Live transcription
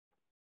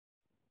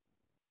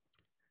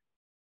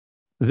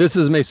This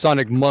is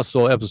Masonic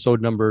Muscle, episode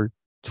number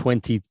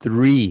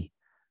 23,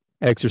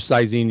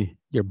 exercising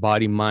your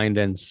body, mind,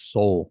 and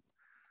soul.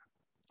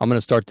 I'm going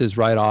to start this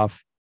right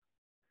off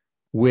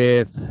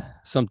with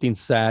something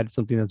sad,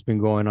 something that's been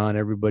going on.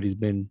 Everybody's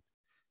been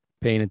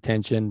paying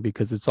attention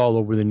because it's all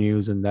over the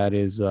news, and that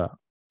is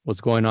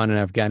what's going on in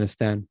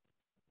Afghanistan.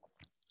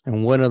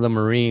 And one of the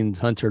Marines,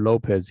 Hunter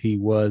Lopez, he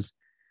was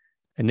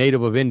a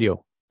native of India.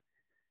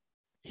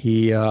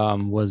 He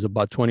was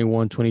about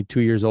 21,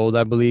 22 years old,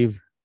 I believe.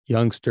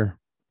 Youngster.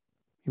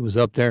 He was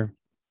up there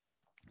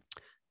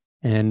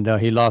and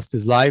he lost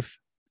his life,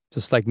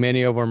 just like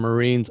many of our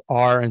Marines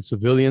are and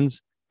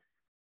civilians,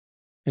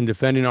 in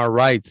defending our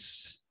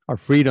rights, our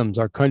freedoms,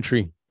 our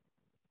country.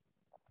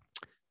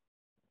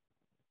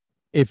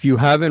 If you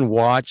haven't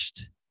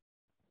watched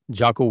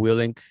Jocko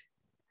Willink,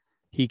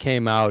 he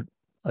came out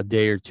a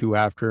day or two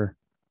after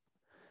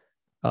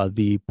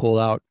the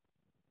pullout,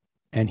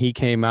 and he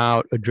came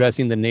out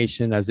addressing the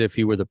nation as if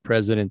he were the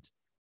president.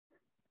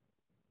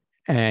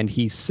 And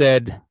he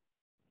said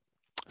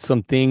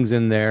some things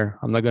in there.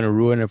 I'm not going to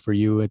ruin it for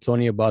you. It's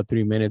only about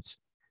 3 minutes.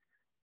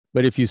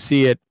 But if you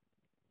see it,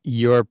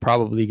 you're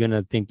probably going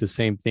to think the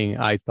same thing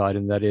I thought,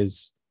 and that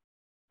is,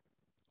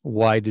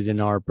 why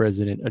didn't our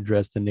president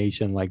address the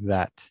nation like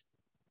that?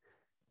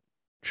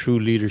 True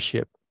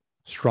leadership,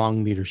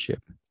 strong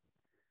leadership.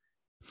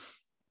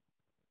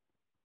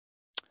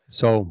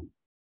 So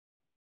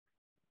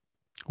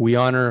we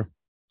honor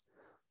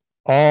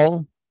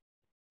all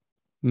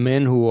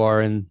men who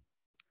are in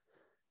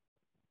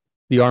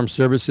the armed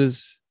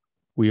services.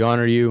 We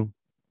honor you.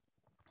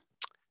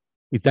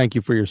 We thank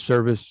you for your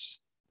service,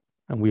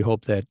 and we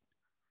hope that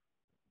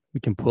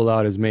we can pull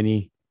out as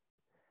many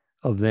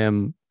of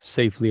them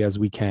safely as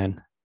we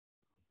can.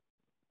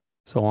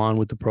 So on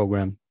with the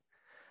program.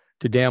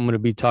 Today, I'm going to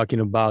be talking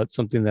about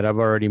something that I've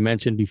already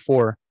mentioned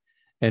before,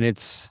 and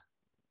it's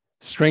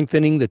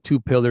strengthening the two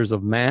pillars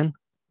of man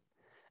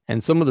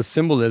and some of the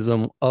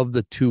symbolism of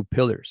the two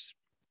pillars.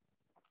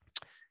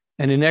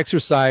 And in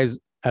exercise,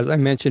 as I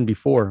mentioned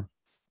before,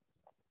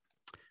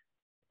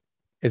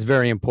 it's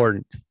very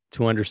important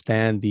to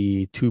understand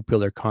the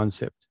two-pillar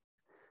concept.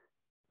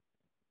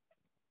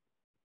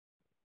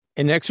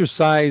 In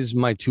exercise,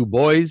 my two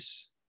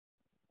boys,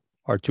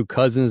 our two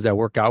cousins that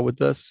work out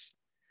with us,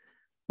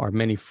 our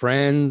many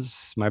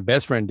friends, my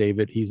best friend,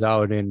 David, he's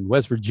out in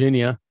West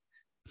Virginia,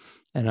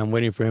 and I'm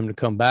waiting for him to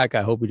come back.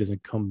 I hope he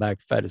doesn't come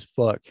back fat as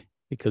fuck,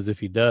 because if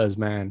he does,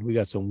 man, we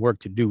got some work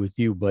to do with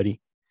you, buddy.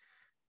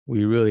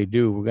 We really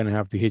do. We're going to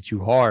have to hit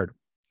you hard,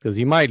 because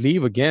he might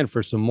leave again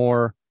for some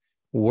more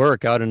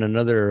work out in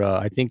another,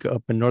 I think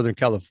up in Northern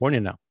California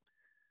now.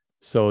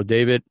 So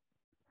David,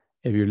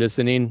 if you're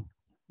listening,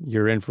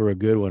 you're in for a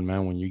good one,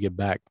 man, when you get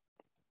back.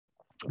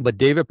 But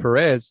David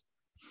Perez,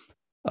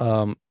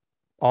 all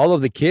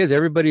of the kids,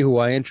 everybody who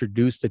I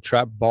introduced the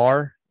trap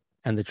bar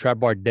and the trap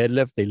bar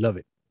deadlift, they love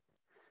it.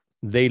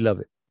 They love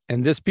it.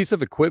 And this piece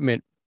of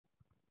equipment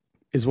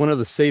is one of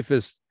the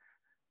safest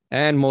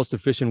and most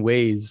efficient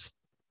ways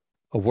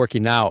of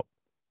working out.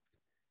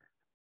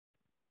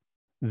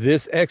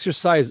 This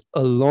exercise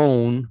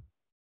alone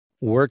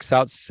works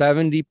out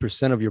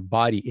 70% of your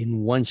body in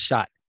one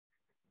shot.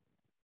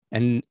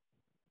 And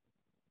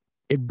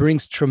it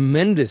brings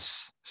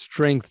tremendous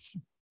strength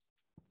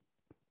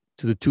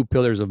to the two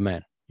pillars of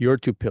man, your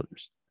two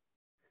pillars,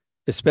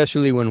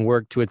 especially when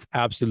worked to its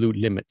absolute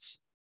limits.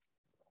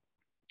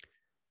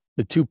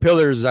 The two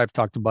pillars I've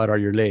talked about are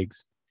your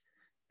legs.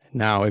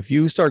 Now, if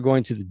you start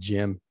going to the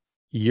gym,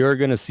 you're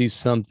going to see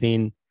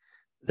something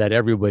that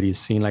everybody's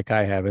seen like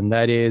I have, and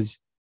that is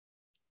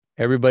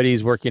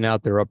everybody's working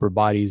out their upper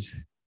bodies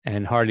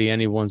and hardly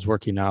anyone's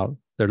working out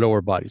their lower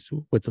bodies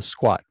with the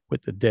squat,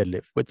 with the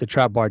deadlift, with the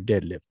trap bar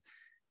deadlift.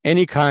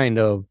 Any kind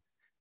of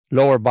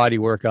lower body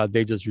workout,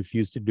 they just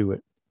refuse to do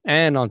it.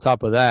 And on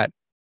top of that,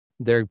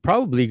 they're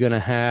probably going to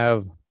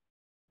have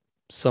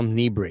some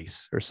knee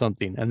brace or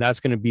something, and that's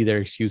going to be their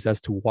excuse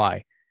as to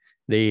why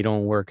they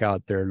don't work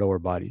out their lower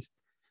bodies.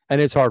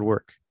 And it's hard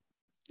work.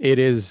 It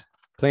is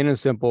plain and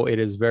simple. It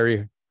is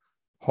very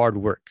hard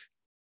work.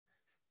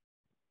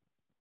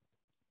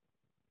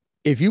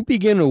 If you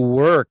begin to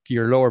work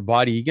your lower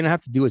body, you're going to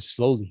have to do it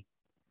slowly.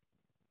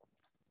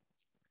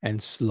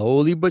 And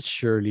slowly but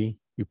surely,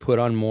 you put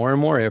on more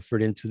and more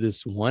effort into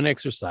this one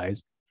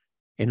exercise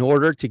in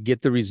order to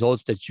get the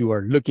results that you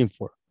are looking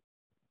for.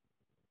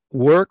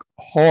 Work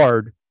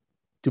hard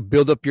to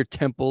build up your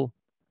temple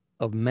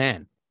of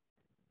man.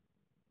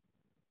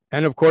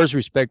 And of course,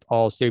 respect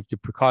all safety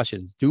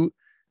precautions. Do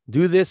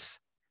this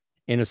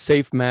in a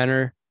safe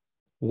manner.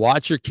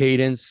 Watch your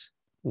cadence.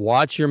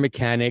 Watch your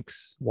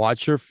mechanics,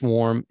 watch your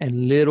form,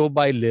 and little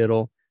by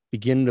little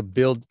begin to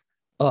build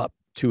up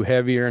to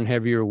heavier and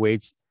heavier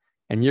weights,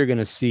 and you're going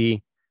to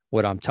see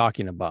what I'm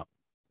talking about.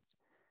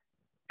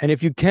 And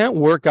if you can't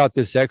work out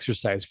this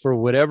exercise for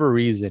whatever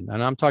reason,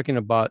 and I'm talking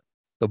about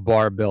the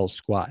barbell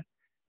squat,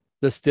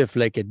 the stiff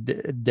leg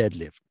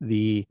deadlift,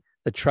 the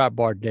trap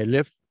bar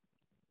deadlift,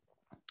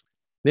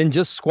 then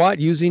just squat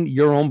using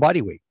your own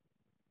body weight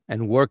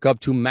and work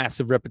up to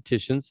massive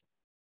repetitions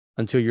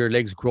until your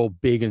legs grow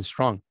big and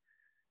strong,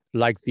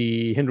 like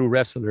the Hindu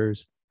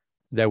wrestlers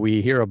that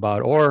we hear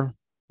about, or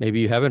maybe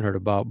you haven't heard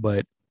about,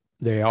 but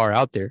they are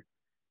out there.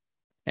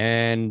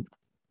 And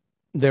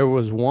there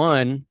was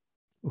one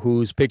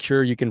whose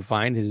picture you can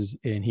find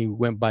and he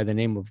went by the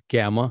name of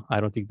Gamma. I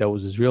don't think that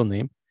was his real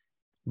name,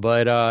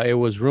 but it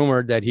was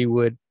rumored that he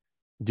would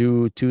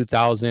do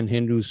 2,000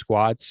 Hindu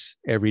squats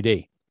every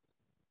day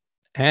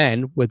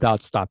and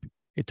without stopping.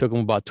 It took him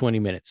about 20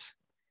 minutes.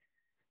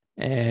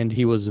 And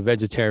he was a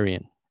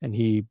vegetarian, and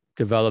he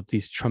developed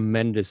these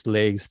tremendous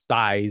legs,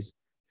 thighs,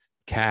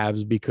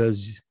 calves,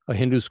 because a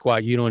Hindu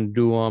squat, you don't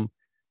do them,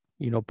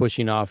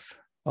 pushing off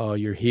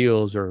your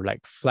heels or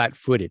like flat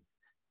footed.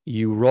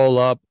 You roll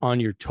up on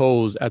your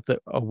toes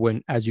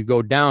as you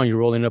go down, you're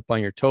rolling up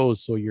on your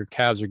toes. So your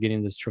calves are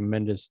getting this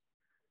tremendous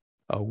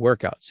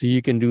workout. So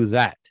you can do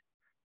that.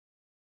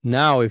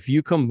 Now, if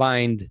you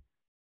combined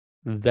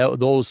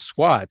those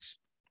squats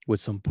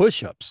with some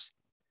push-ups,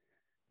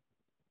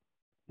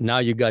 now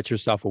you got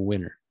yourself a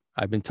winner.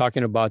 I've been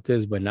talking about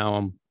this, but now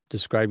I'm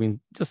describing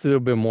just a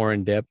little bit more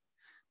in depth.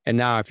 And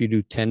now if you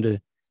do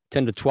 10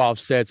 to 12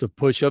 sets of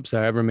push-ups,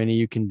 however many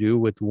you can do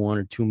with 1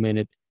 or 2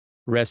 minute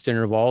rest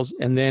intervals,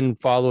 and then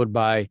followed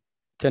by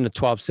 10 to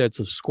 12 sets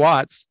of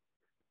squats,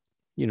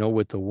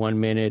 with the 1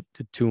 minute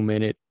to 2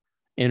 minute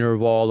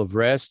interval of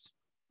rest,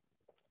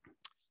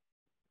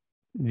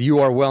 you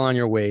are well on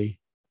your way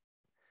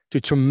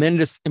to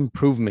tremendous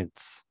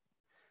improvements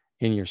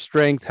in your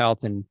strength,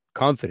 health, and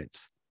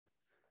confidence.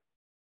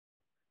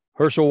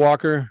 Herschel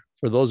Walker,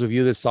 for those of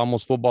you, this is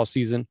almost football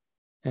season,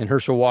 and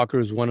Herschel Walker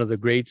is one of the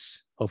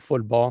greats of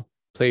football,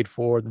 played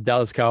for the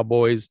Dallas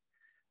Cowboys,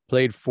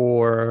 played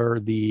for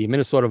the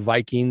Minnesota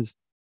Vikings.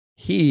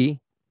 He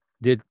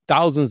did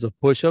thousands of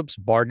push-ups,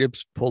 bar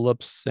dips,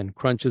 pull-ups, and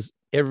crunches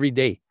every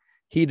day.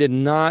 He did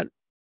not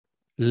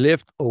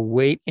lift a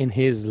weight in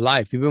his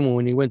life. Even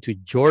when he went to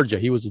Georgia,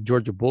 he was a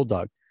Georgia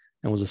Bulldog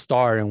and was a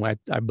star. And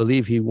I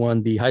believe he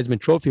won the Heisman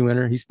Trophy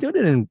winner. He still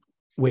didn't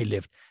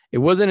weightlift. It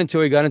wasn't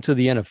until he got into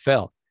the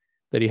NFL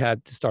that he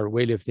had to start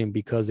weightlifting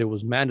because it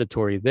was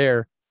mandatory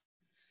there.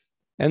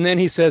 And then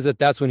he says that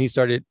that's when he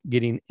started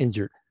getting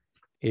injured,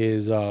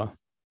 is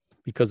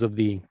because of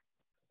the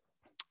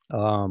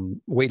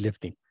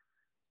weightlifting.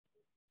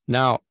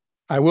 Now,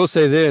 I will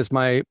say this: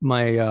 my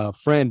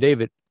friend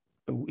David,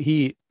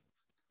 he,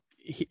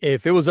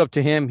 if it was up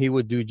to him, he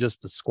would do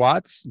just the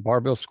squats,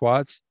 barbell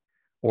squats,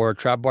 or a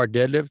trap bar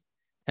deadlift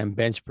and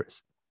bench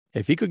press.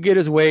 If he could get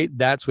his weight,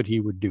 that's what he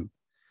would do.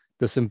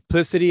 The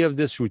simplicity of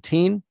this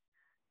routine,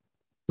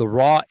 the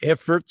raw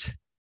effort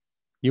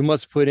you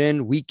must put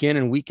in week in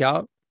and week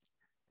out,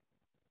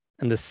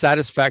 and the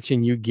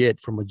satisfaction you get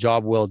from a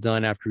job well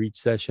done after each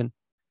session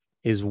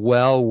is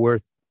well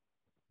worth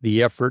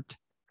the effort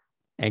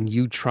and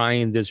you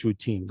trying this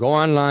routine. Go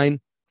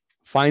online,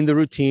 find the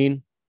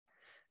routine,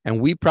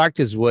 and we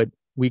practice what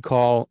we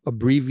call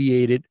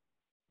abbreviated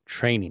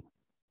training.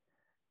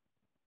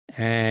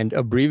 And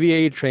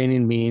abbreviated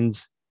training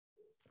means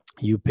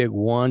you pick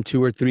 1,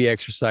 2, or 3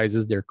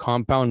 exercises. They're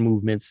compound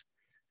movements.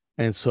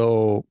 And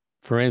so,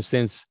 for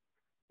instance,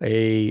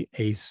 a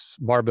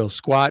barbell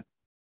squat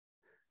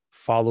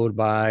followed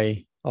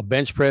by a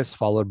bench press,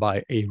 followed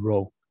by a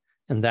row.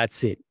 And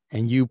that's it.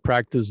 And you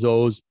practice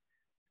those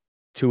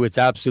to its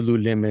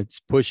absolute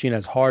limits, pushing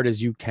as hard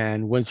as you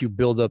can once you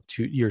build up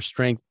to your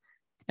strength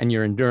and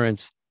your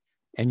endurance.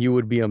 And you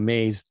would be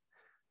amazed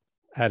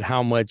at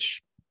how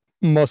much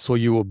muscle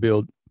you will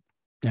build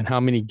and how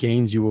many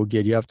gains you will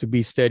get. You have to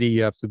be steady.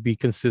 You have to be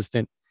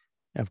consistent.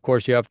 And of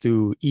course, you have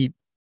to eat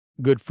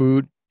good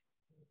food,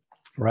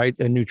 right?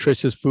 A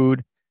nutritious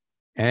food,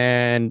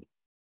 and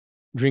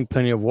drink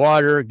plenty of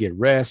water, get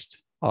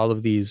rest, all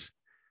of these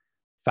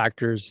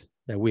factors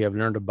that we have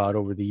learned about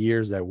over the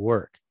years that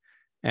work.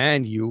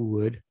 And you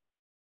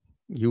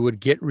would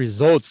get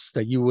results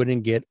that you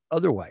wouldn't get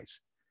otherwise.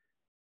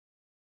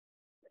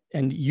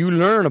 And you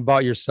learn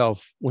about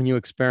yourself when you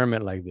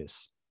experiment like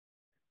this.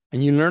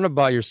 And you learn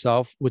about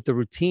yourself with the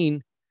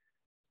routine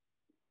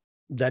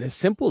that is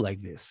simple like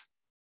this.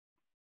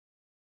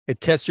 It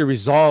tests your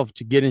resolve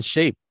to get in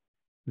shape.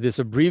 This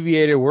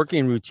abbreviated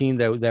working routine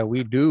that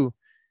we do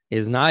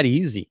is not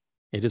easy.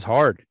 It is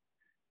hard.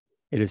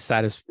 It is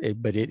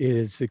but it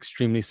is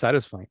extremely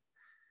satisfying.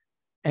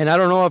 And I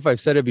don't know if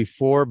I've said it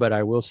before, but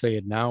I will say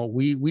it now.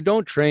 We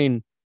don't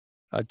train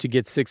to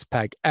get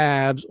 6-pack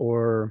abs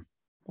or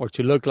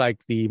to look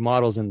like the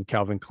models in the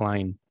Calvin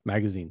Klein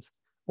magazines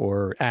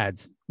or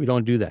ads. We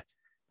don't do that.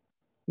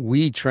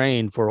 We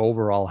train for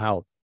overall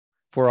health,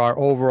 for our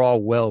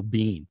overall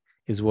well-being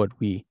is what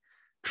we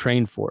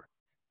train for.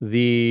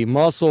 The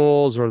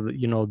muscles or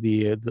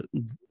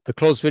the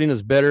clothes fitting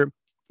us better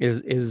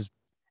is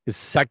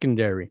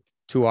secondary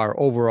to our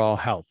overall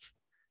health.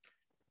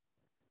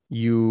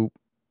 It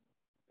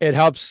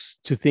helps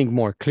to think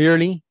more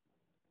clearly.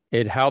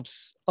 It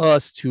helps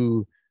us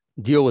to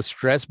deal with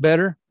stress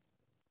better.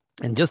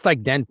 And just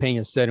like Dan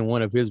Pena said in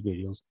one of his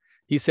videos,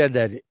 he said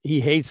that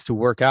he hates to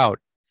work out,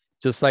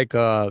 just like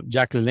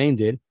Jack LaLanne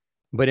did,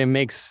 but it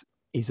makes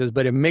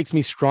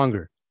me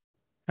stronger.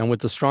 And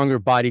with the stronger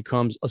body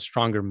comes a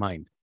stronger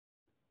mind.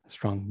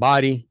 Strong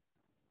body,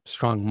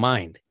 strong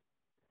mind.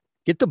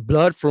 Get the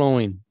blood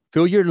flowing.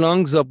 Fill your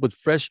lungs up with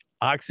fresh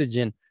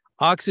oxygen.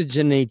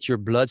 Oxygenate your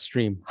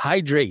bloodstream.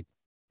 Hydrate.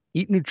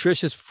 Eat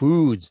nutritious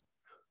foods.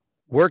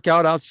 Work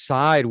out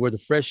outside where the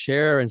fresh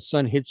air and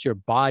sun hits your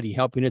body,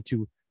 helping it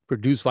to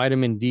produce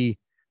vitamin D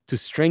to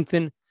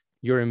strengthen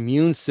your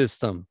immune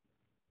system.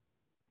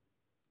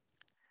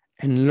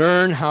 And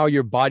learn how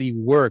your body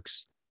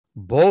works,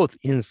 both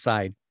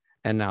inside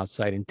and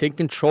outside, and take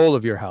control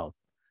of your health.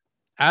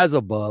 As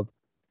above,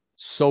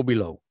 so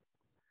below.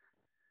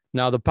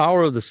 Now, the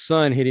power of the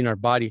sun hitting our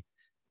body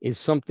is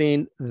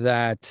something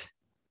that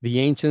the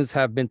ancients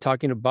have been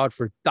talking about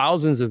for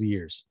thousands of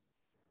years.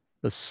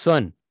 The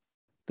sun,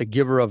 the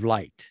giver of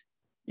light.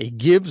 It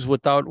gives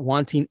without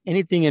wanting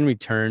anything in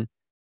return.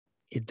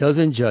 It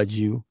doesn't judge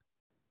you.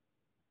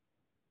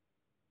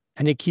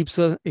 And it keeps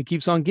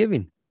on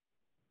giving.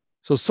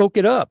 So soak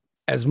it up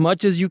as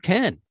much as you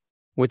can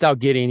without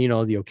getting,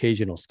 the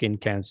occasional skin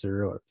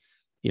cancer or,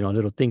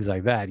 little things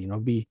like that.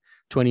 Be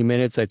 20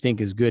 minutes, I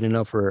think, is good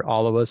enough for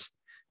all of us.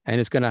 And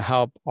it's going to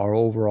help our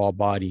overall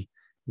body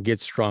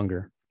get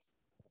stronger.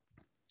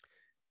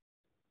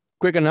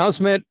 Quick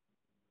announcement.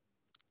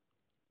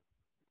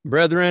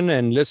 Brethren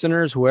and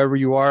listeners, whoever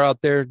you are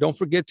out there, don't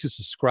forget to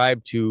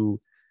subscribe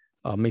to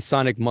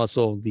Masonic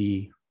Muscle,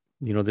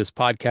 this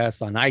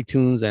podcast on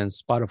iTunes and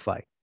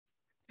Spotify.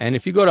 And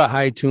if you go to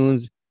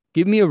iTunes,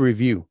 give me a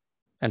review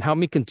and help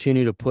me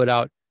continue to put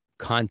out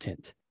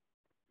content.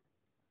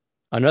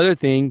 Another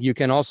thing, you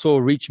can also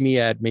reach me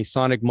at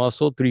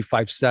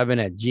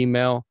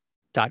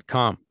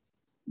masonicmuscle357@gmail.com.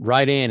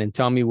 Write in and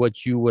tell me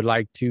what you would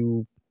like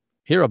to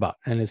hear about.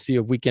 And let's see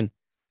what we can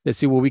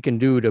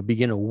do to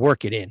begin to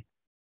work it in.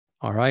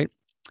 All right.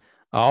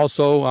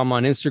 Also, I'm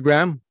on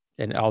Instagram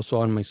and also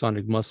on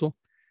Masonic Muscle.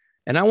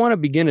 And I want to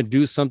begin to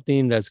do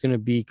something that's going to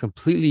be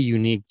completely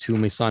unique to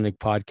Masonic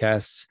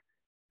podcasts.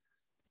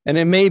 And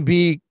it may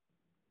be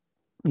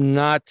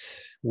not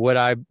what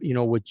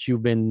what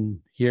you've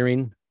been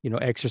hearing,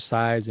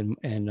 exercise and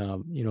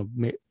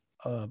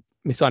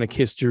Masonic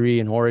history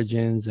and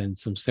origins and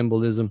some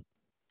symbolism.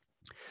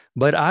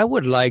 But I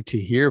would like to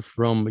hear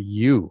from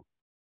you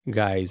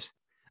guys.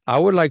 I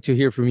would like to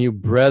hear from you,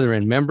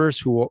 brethren,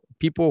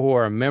 people who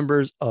are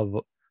members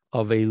of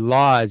a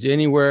lodge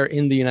anywhere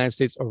in the United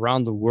States,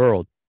 around the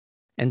world,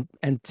 and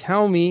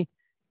tell me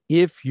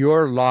if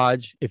your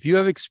lodge, if you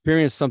have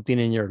experienced something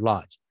in your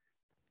lodge,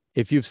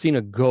 if you've seen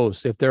a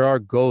ghost, if there are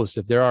ghosts,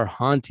 if there are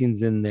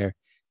hauntings in there,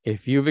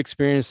 if you've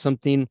experienced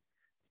something,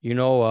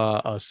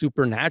 a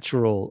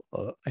supernatural,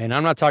 and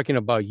I'm not talking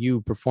about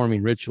you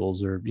performing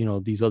rituals or,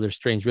 these other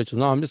strange rituals.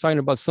 No, I'm just talking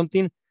about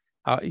something.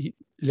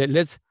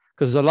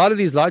 Because a lot of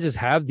these lodges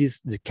have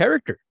the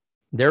character.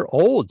 They're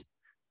old,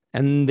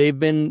 and they've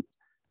been,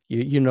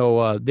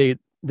 they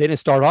didn't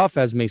start off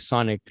as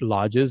Masonic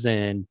lodges,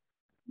 and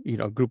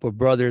a group of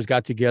brothers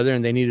got together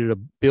and they needed a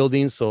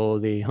building, so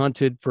they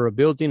hunted for a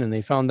building and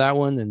they found that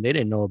one, and they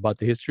didn't know about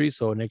the history.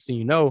 So next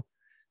thing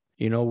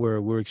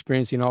we're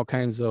experiencing all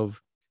kinds of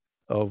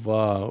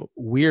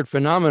weird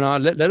phenomena.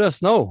 Let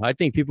us know. I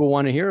think people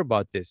want to hear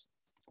about this.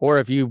 Or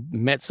if you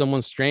met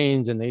someone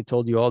strange and they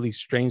told you all these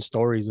strange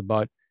stories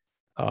about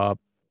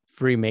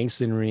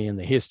Freemasonry and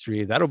the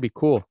history, that'll be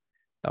cool.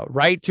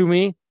 Write to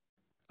me.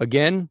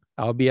 Again,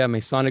 I'll be at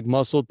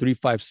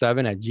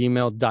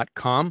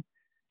masonicmuscle357@gmail.com.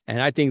 And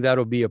I think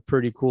that'll be a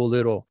pretty cool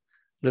little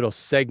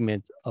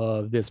segment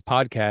of this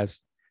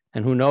podcast.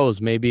 And who knows,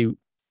 maybe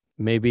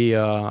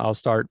I'll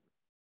start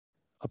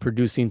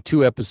producing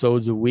 2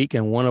 episodes a week,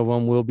 and one of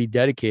them will be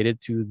dedicated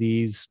to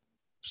these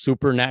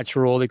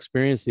supernatural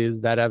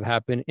experiences that have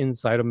happened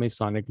inside a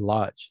Masonic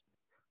lodge.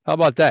 How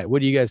about that?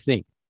 What do you guys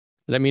think?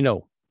 Let me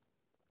know.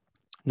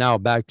 Now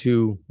back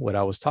to what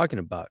I was talking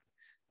about,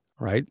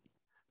 right?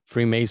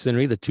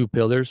 Freemasonry, the 2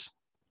 pillars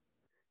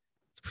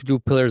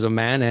of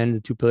man and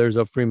the 2 pillars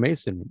of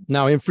Freemasonry.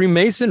 Now in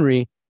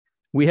Freemasonry,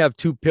 we have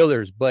 2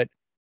 pillars, but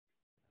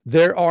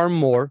there are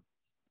more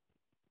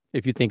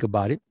if you think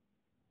about it.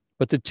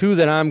 But the 2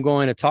 that I'm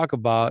going to talk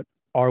about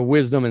are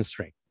wisdom and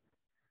strength.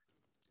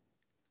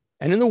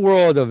 And in the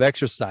world of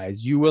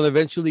exercise, you will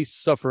eventually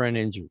suffer an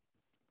injury.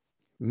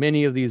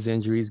 Many of these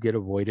injuries get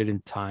avoided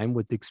in time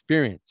with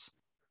experience,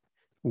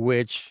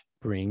 which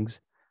brings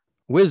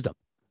wisdom.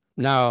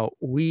 Now,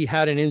 we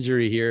had an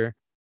injury here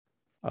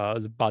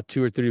about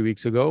 2 or 3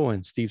 weeks ago,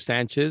 and Steve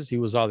Sanchez, he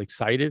was all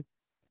excited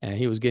and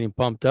he was getting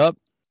pumped up,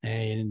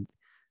 and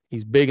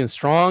he's big and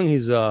strong.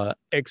 He's a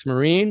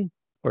ex-Marine,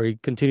 or he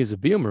continues to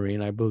be a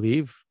Marine, I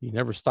believe. He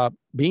never stopped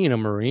being a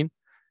Marine,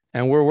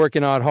 and we're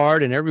working out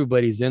hard and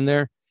everybody's in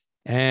there,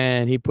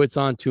 and he puts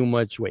on too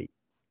much weight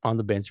on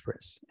the bench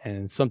press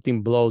and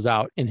something blows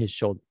out in his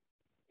shoulder.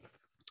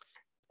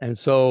 And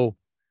so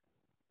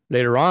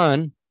later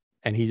on,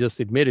 and he just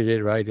admitted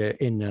it right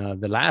in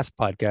the last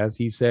podcast,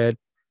 he said,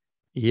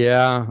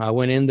 yeah, I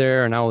went in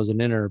there and I was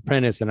an inner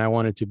apprentice and I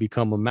wanted to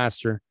become a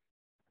master,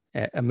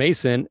 a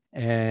Mason,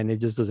 and it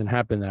just doesn't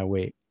happen that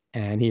way.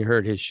 And he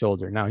hurt his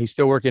shoulder. Now he's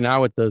still working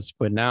out with us,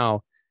 but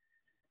now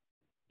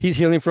he's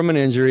healing from an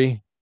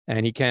injury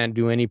and he can't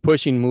do any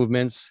pushing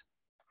movements.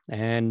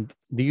 And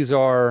these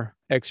are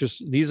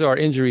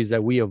injuries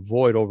that we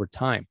avoid over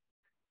time.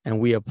 And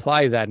we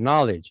apply that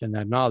knowledge, and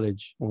that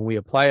knowledge, when we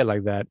apply it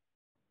like that,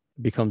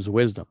 becomes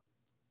wisdom.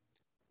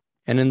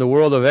 And in the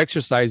world of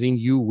exercising,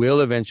 you will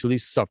eventually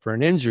suffer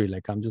an injury,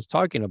 like I'm just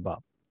talking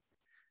about.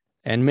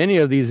 And many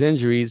of these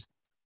injuries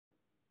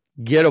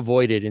get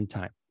avoided in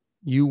time.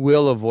 You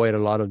will avoid a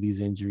lot of these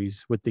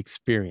injuries with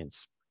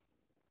experience.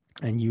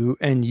 And you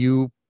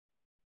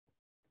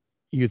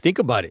think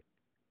about it.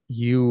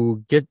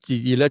 You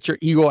let your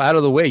ego out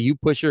of the way. You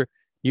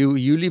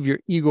leave your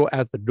ego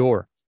at the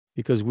door,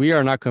 because we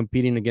are not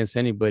competing against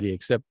anybody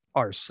except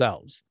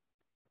ourselves.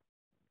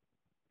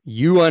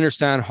 You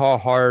understand how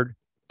hard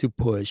to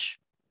push,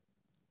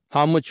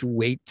 how much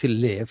weight to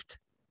lift,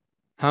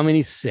 how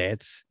many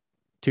sets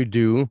to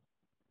do,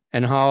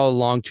 and how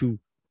long to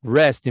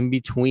rest in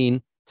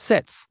between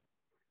sets.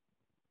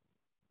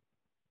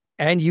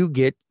 And you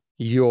get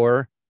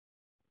your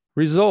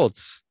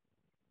results.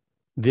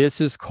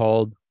 This is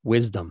called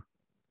wisdom.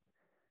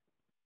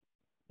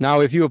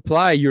 Now, if you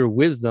apply your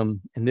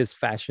wisdom in this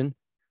fashion,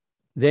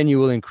 then you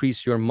will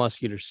increase your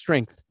muscular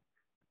strength,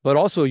 but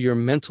also your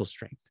mental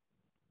strength.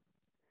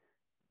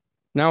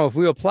 Now, if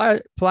we apply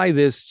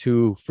this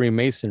to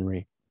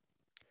Freemasonry,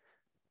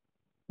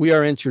 we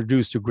are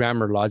introduced to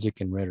grammar,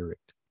 logic, and rhetoric.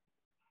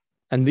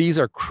 And these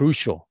are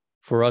crucial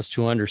for us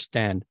to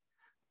understand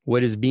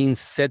what is being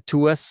said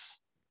to us,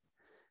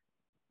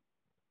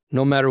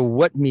 no matter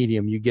what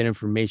medium you get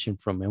information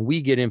from. And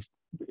we get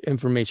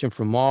information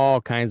from all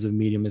kinds of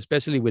medium,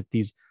 especially with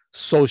these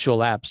social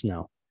apps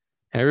now.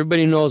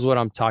 Everybody knows what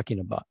I'm talking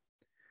about.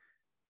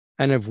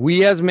 And if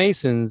we as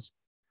Masons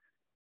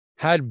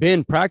had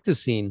been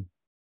practicing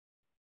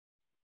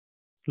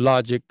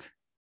logic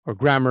or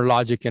grammar,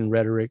 logic, and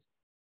rhetoric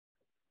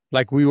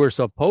like we were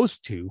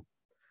supposed to,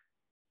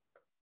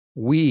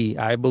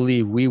 I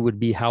believe we would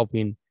be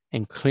helping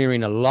and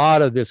clearing a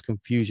lot of this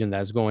confusion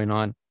that's going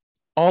on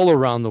all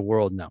around the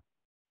world now.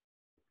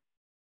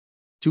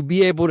 To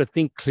be able to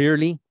think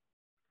clearly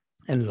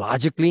and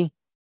logically,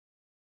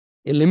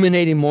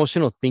 eliminate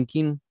emotional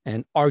thinking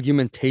and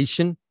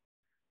argumentation,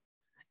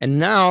 and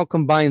now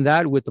combine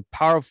that with a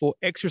powerful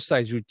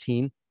exercise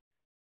routine,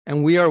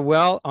 and we are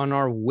well on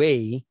our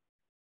way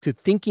to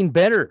thinking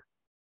better,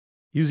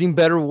 using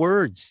better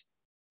words,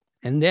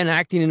 and then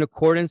acting in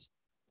accordance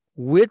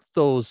with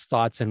those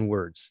thoughts and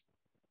words.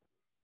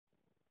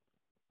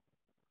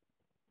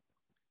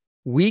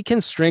 We can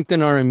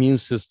strengthen our immune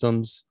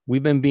systems.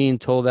 We've been being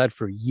told that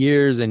for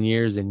years and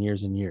years and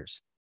years and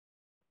years.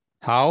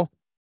 How?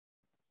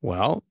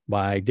 Well,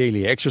 by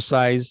daily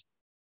exercise,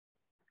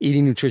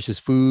 eating nutritious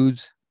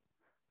foods,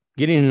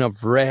 getting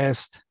enough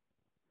rest.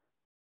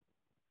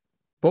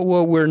 But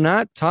what we're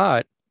not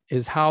taught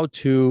is how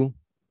to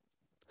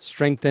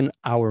strengthen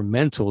our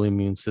mental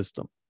immune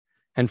system.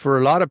 And for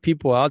a lot of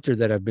people out there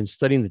that have been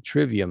studying the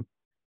trivium,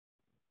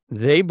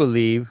 they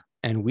believe,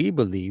 and we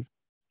believe,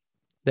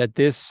 that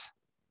this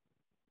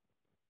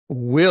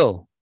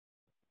will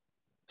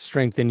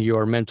strengthen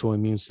your mental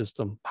immune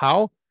system.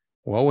 How?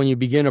 Well, when you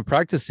begin to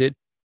practice it,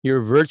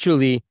 you're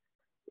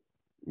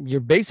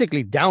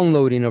basically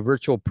downloading a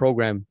virtual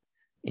program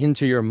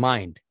into your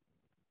mind.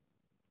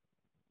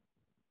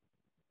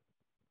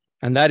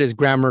 And that is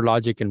grammar,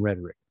 logic, and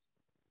rhetoric.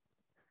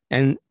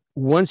 And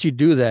once you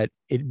do that,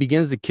 it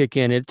begins to kick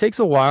in. It takes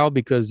a while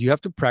because you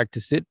have to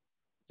practice it.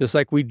 Just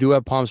like we do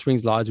at Palm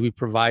Springs Lodge, we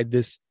provide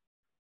this.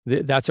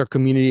 That's our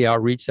community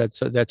outreach.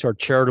 That's our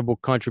charitable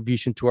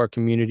contribution to our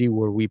community,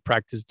 where we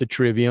practice the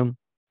trivium.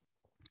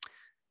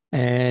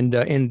 And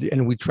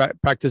we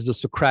practice the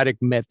Socratic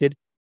method.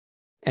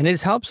 And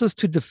it helps us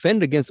to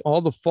defend against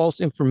all the false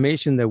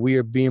information that we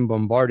are being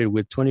bombarded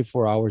with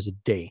 24 hours a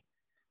day.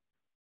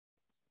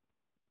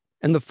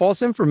 And the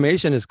false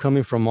information is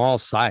coming from all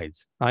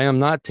sides. I am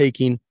not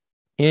taking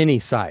any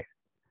side,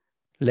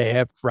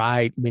 left,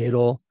 right,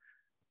 middle,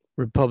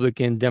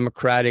 Republican,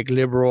 Democratic,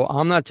 liberal.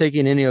 I'm not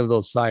taking any of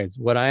those sides.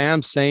 What I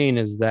am saying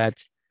is that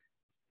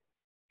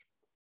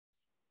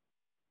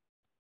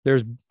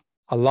there's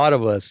a lot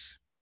of us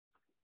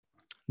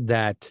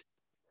that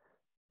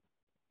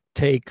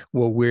take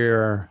what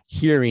we're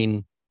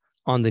hearing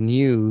on the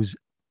news,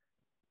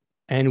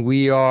 and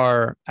we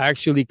are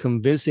actually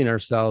convincing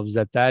ourselves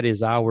that that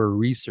is our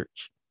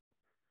research.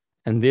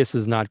 And this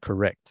is not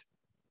correct.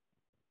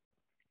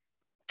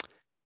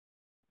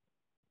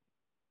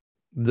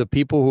 The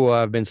people who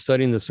have been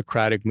studying the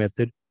Socratic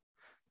method,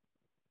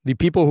 the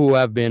people who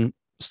have been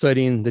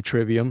studying the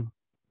trivium,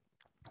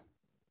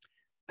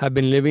 have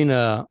been living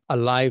a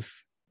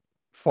life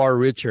far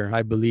richer,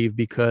 I believe,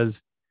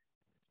 because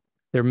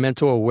their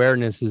mental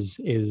awareness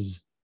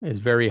is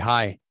very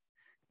high.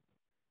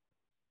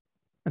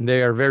 And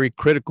they are very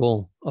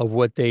critical of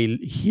what they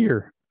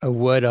hear, of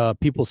what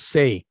people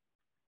say.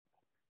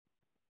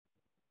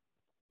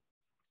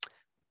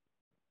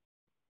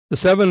 The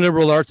 7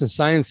 liberal arts and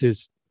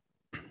sciences,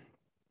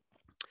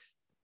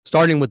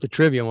 starting with the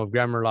trivium of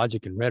grammar,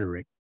 logic, and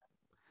rhetoric,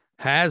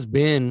 has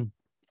been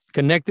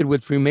connected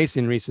with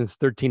Freemasonry since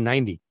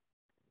 1390,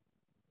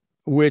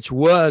 which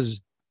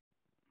was,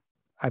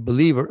 I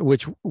believe,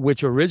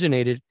 which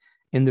originated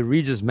in the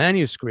Regis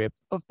manuscript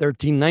of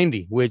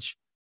 1390, which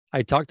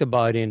I talked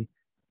about in,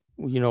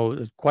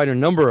 quite a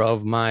number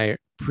of my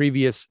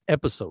previous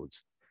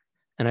episodes.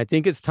 And I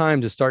think it's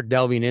time to start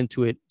delving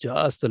into it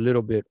just a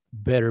little bit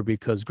better,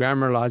 because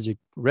grammar, logic,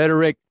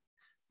 rhetoric,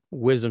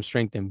 wisdom,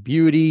 strength, and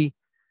beauty,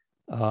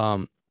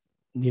 the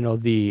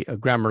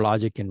grammar,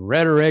 logic, and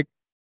rhetoric.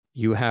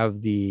 You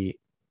have the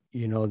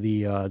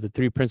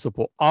three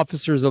principal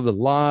officers of the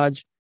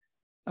lodge.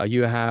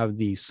 You have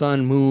the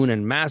sun, moon,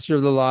 and master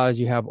of the lodge.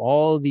 You have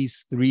all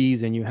these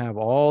threes, and you have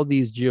all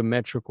these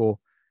geometrical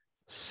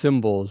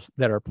symbols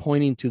that are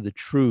pointing to the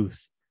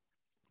truth.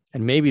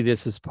 And maybe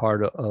this is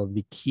part of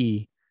the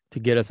key to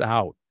get us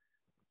out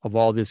of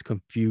all this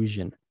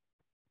confusion.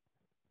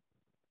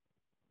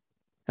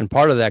 And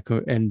part of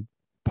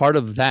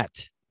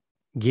that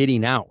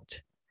getting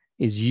out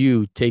is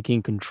you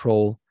taking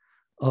control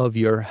of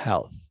your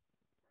health.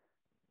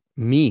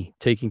 Me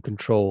taking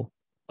control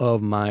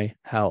of my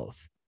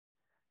health.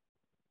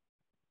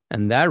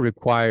 And that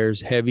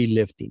requires heavy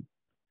lifting.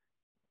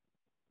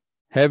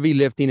 Heavy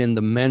lifting in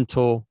the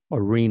mental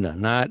arena,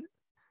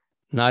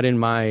 not in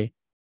my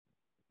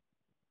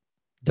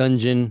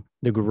dungeon,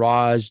 the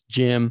garage,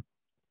 gym,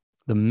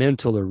 the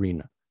mental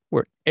arena,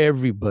 where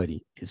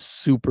everybody is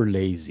super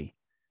lazy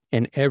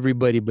and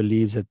everybody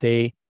believes that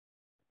they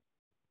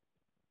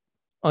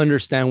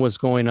understand what's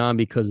going on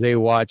because they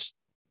watched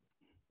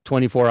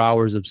 24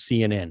 hours of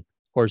CNN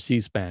or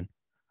C-SPAN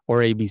or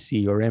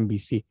ABC or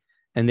NBC,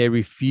 and they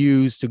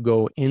refuse to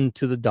go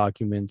into the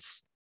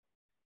documents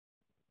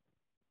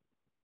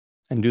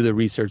and do the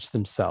research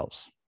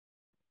themselves.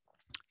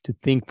 To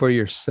think for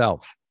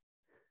yourself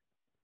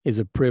is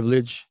a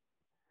privilege.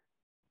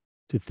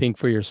 To think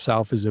for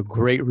yourself is a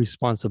great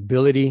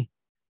responsibility,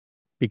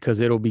 because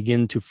it'll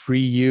begin to free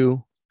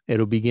you.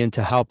 It'll begin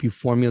to help you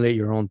formulate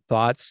your own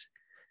thoughts.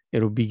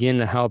 It'll begin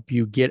to help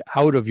you get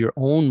out of your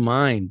own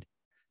mind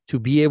to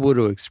be able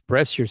to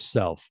express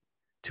yourself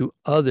to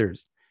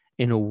others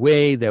in a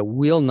way that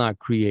will not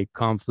create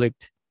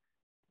conflict.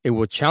 It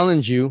will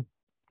challenge you.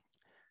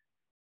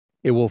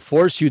 It will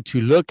force you to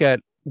look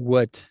at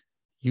what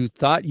you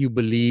thought you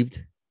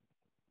believed,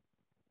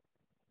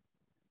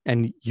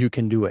 and you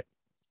can do it.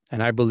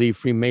 And I believe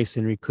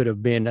Freemasonry could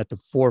have been at the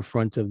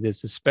forefront of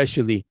this,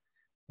 especially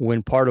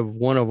when part of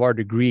one of our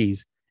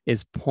degrees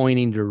is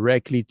pointing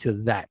directly to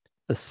that,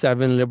 the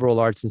 7 liberal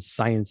arts and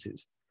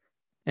sciences.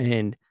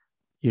 And,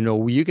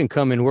 you can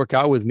come and work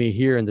out with me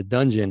here in the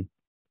dungeon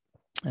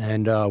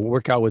and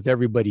work out with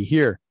everybody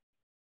here.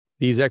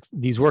 These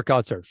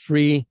workouts are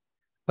free,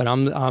 but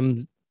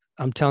I'm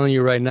telling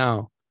you right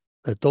now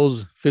that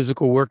those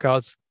physical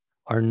workouts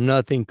are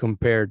nothing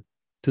compared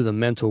to the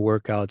mental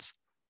workouts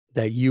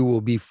that you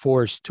will be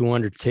forced to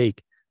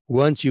undertake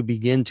once you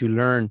begin to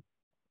learn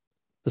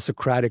the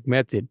Socratic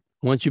method,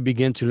 once you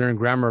begin to learn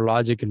grammar,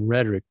 logic, and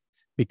rhetoric,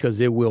 because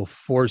it will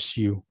force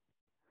you,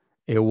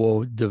 it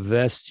will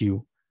divest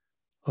you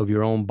of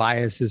your own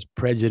biases,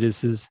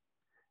 prejudices,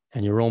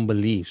 and your own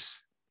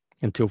beliefs,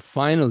 until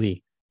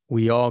finally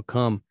we all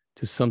come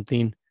to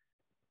something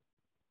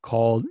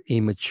called a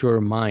mature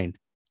mind,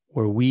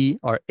 where we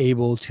are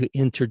able to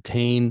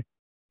entertain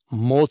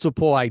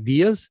multiple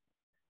ideas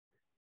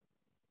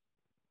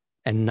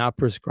and not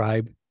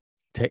prescribe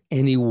to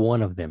any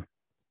one of them.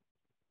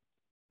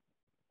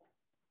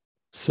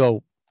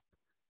 So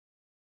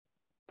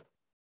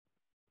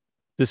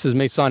this is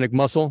Masonic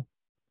Muscle,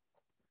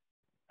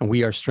 and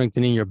we are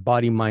strengthening your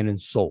body, mind,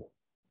 and soul.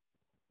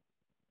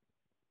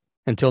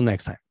 Until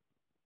next time.